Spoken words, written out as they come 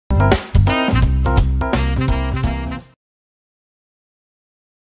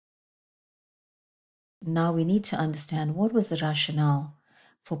Now we need to understand what was the rationale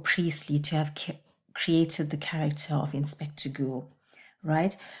for Priestley to have created the character of Inspector Goole,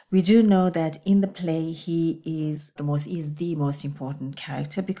 right? We do know that in the play he is the most important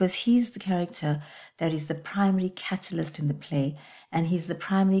character, because he's the character that is the primary catalyst in the play, and he's the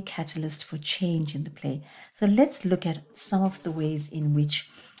primary catalyst for change in the play. So let's look at some of the ways in which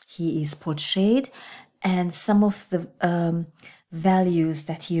he is portrayed and some of the values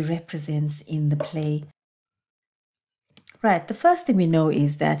that he represents in the play. Right, the first thing we know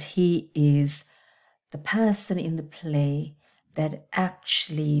is that he is the person in the play that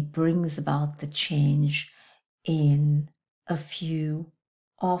actually brings about the change in a few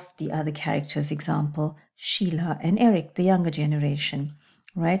of the other characters, example, Sheila and Eric, the younger generation,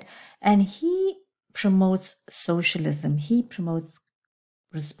 right? And he promotes socialism, he promotes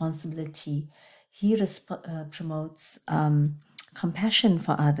responsibility, he promotes compassion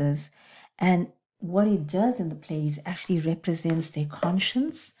for others. And what he does in the play is actually represents their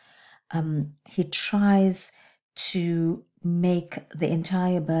conscience. He tries to make the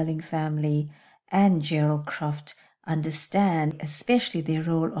entire Burling family and Gerald Croft understand, especially their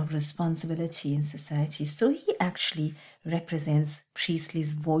role of responsibility in society. So he actually represents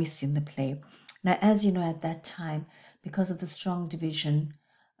Priestley's voice in the play. Now, as you know, at that time, because of the strong division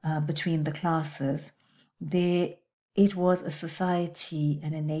between the classes, it was a society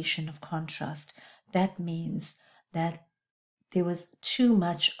and a nation of contrast. That means that there was too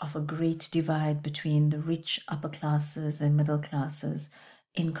much of a great divide between the rich upper classes and middle classes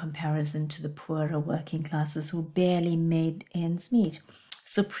in comparison to the poorer working classes who barely made ends meet.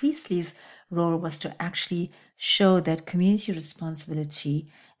 So Priestley's role was to actually show that community responsibility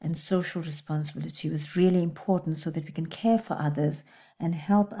and social responsibility was really important so that we can care for others and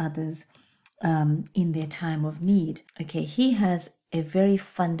help others in their time of need. Okay, he has a very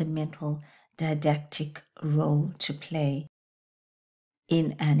fundamental didactic role to play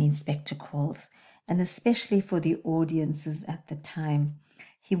in an Inspector Calls, and especially for the audiences at the time.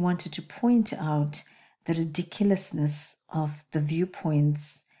 He wanted to point out the ridiculousness of the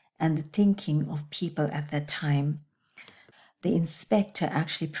viewpoints and the thinking of people at that time. The inspector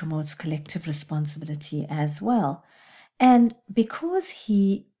actually promotes collective responsibility as well. And because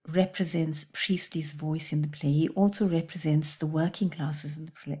he represents Priestley's voice in the play, he also represents the working classes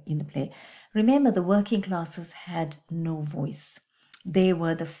in the play. Remember, the working classes had no voice. They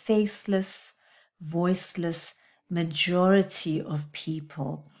were the faceless, voiceless majority of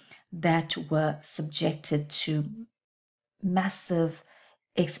people that were subjected to massive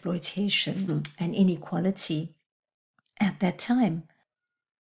exploitation and inequality at that time.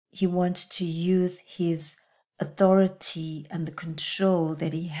 He wanted to use his authority and the control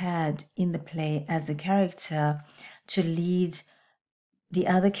that he had in the play as a character to lead the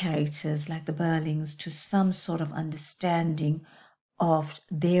other characters, like the Burlings, to some sort of understanding of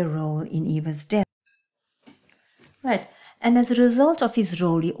their role in Eva's death. Right. And as a result of his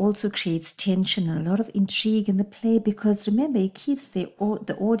role, he also creates tension and a lot of intrigue in the play, because remember, he keeps the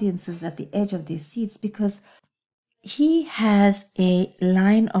audiences at the edge of their seats, because he has a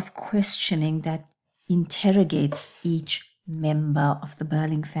line of questioning that interrogates each member of the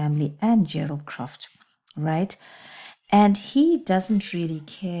Burling family and Gerald Croft, right? And he doesn't really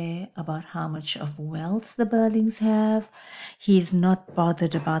care about how much of wealth the Burlings have. He's not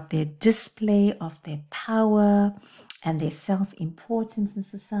bothered about their display of their power and their self-importance in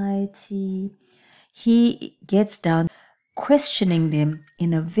society. He gets down questioning them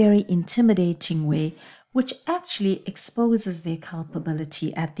in a very intimidating way, which actually exposes their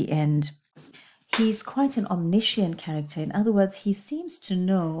culpability at the end. He's quite an omniscient character. In other words, he seems to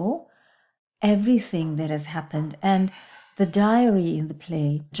know everything that has happened. And the diary in the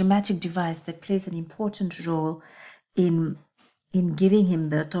play, dramatic device that plays an important role in giving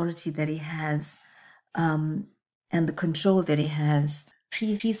him the authority that he has and the control that he has.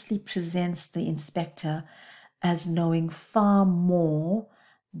 Priestley presents the inspector as knowing far more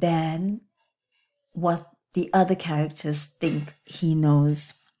than what the other characters think he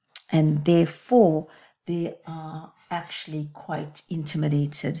knows, and therefore they are actually quite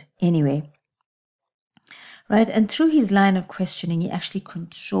intimidated anyway. Right? And through his line of questioning, he actually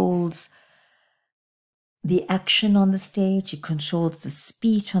controls the action on the stage, he controls the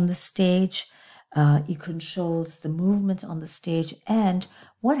speech on the stage, he controls the movement on the stage. And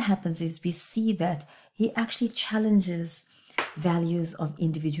what happens is we see that he actually challenges values of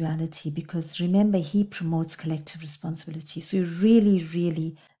individuality, because remember, he promotes collective responsibility. So he really,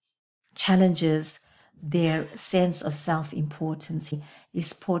 really challenges their sense of self-importance. He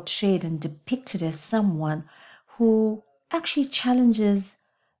is portrayed and depicted as someone who actually challenges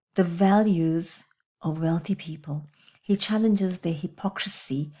the values of wealthy people. He challenges their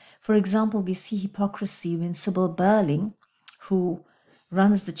hypocrisy. For example, we see hypocrisy when Sybil Burling, who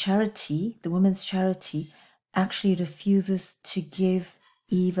runs the charity, the women's charity, actually refuses to give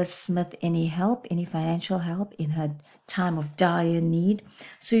Eva Smith any help, any financial help in her time of dire need.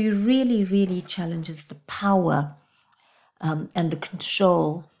 So he really, really challenges the power and the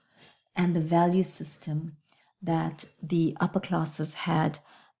control and the value system that the upper classes had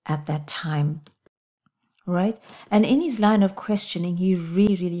at that time. Right? And in his line of questioning, he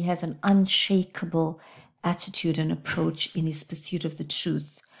really, really has an unshakable attitude and approach in his pursuit of the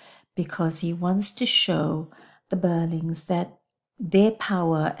truth, because he wants to show the Burlings that their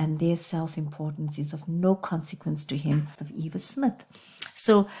power and their self-importance is of no consequence to him of Eva Smith.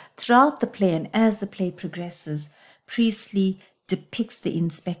 So throughout the play, and as the play progresses, Priestley depicts the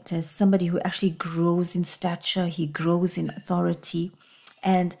inspector as somebody who actually grows in stature, he grows in authority,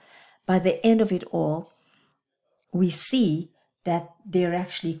 and by the end of it all, we see that they're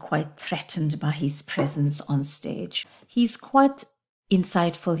actually quite threatened by his presence on stage. He's quite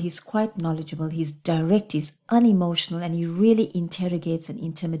insightful, he's quite knowledgeable, he's direct, he's unemotional, and he really interrogates and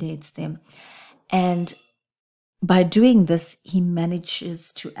intimidates them. And by doing this, he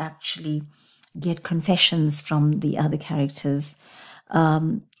manages to actually get confessions from the other characters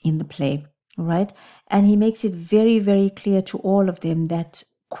in the play, right? And he makes it very, very clear to all of them that,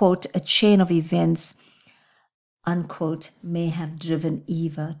 quote, a chain of events, unquote, may have driven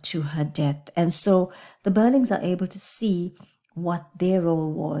Eva to her death. And so the Burlings are able to see what their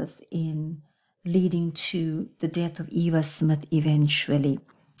role was in leading to the death of Eva Smith eventually,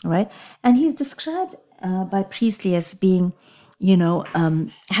 right? And he's described by Priestley as being,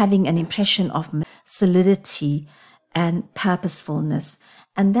 having an impression of solidity and purposefulness.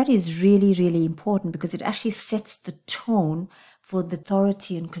 And that is really, really important, because it actually sets the tone for the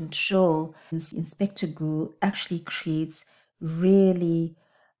authority and control. Inspector Goole actually creates really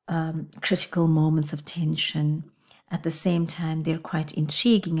critical moments of tension. At the same time, they're quite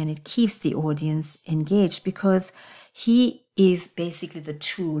intriguing, and it keeps the audience engaged, because he is basically the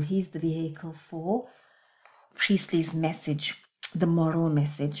tool, he's the vehicle for Priestley's message, the moral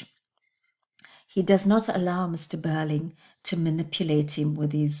message. He does not allow Mr. Burling to manipulate him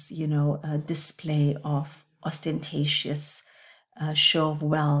with his, display of ostentatious show of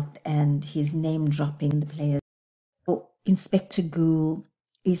wealth and his name dropping in the play. Inspector Goole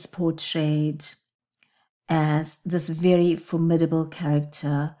is portrayed as this very formidable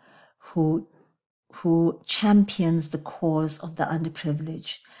character who champions the cause of the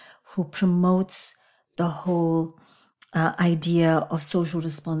underprivileged, who promotes the whole idea of social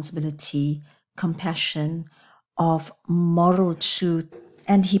responsibility, compassion, of moral truth.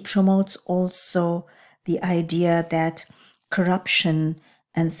 And he promotes also the idea that corruption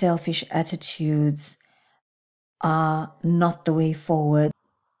and selfish attitudes are not the way forward.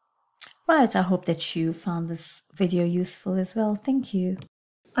 Right, I hope that you found this video useful as well. Thank you.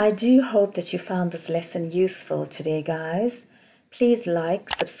 I do hope that you found this lesson useful today, guys. Please like,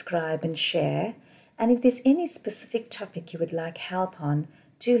 subscribe, and share. And if there's any specific topic you would like help on,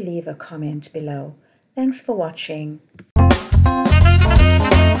 do leave a comment below. Thanks for watching.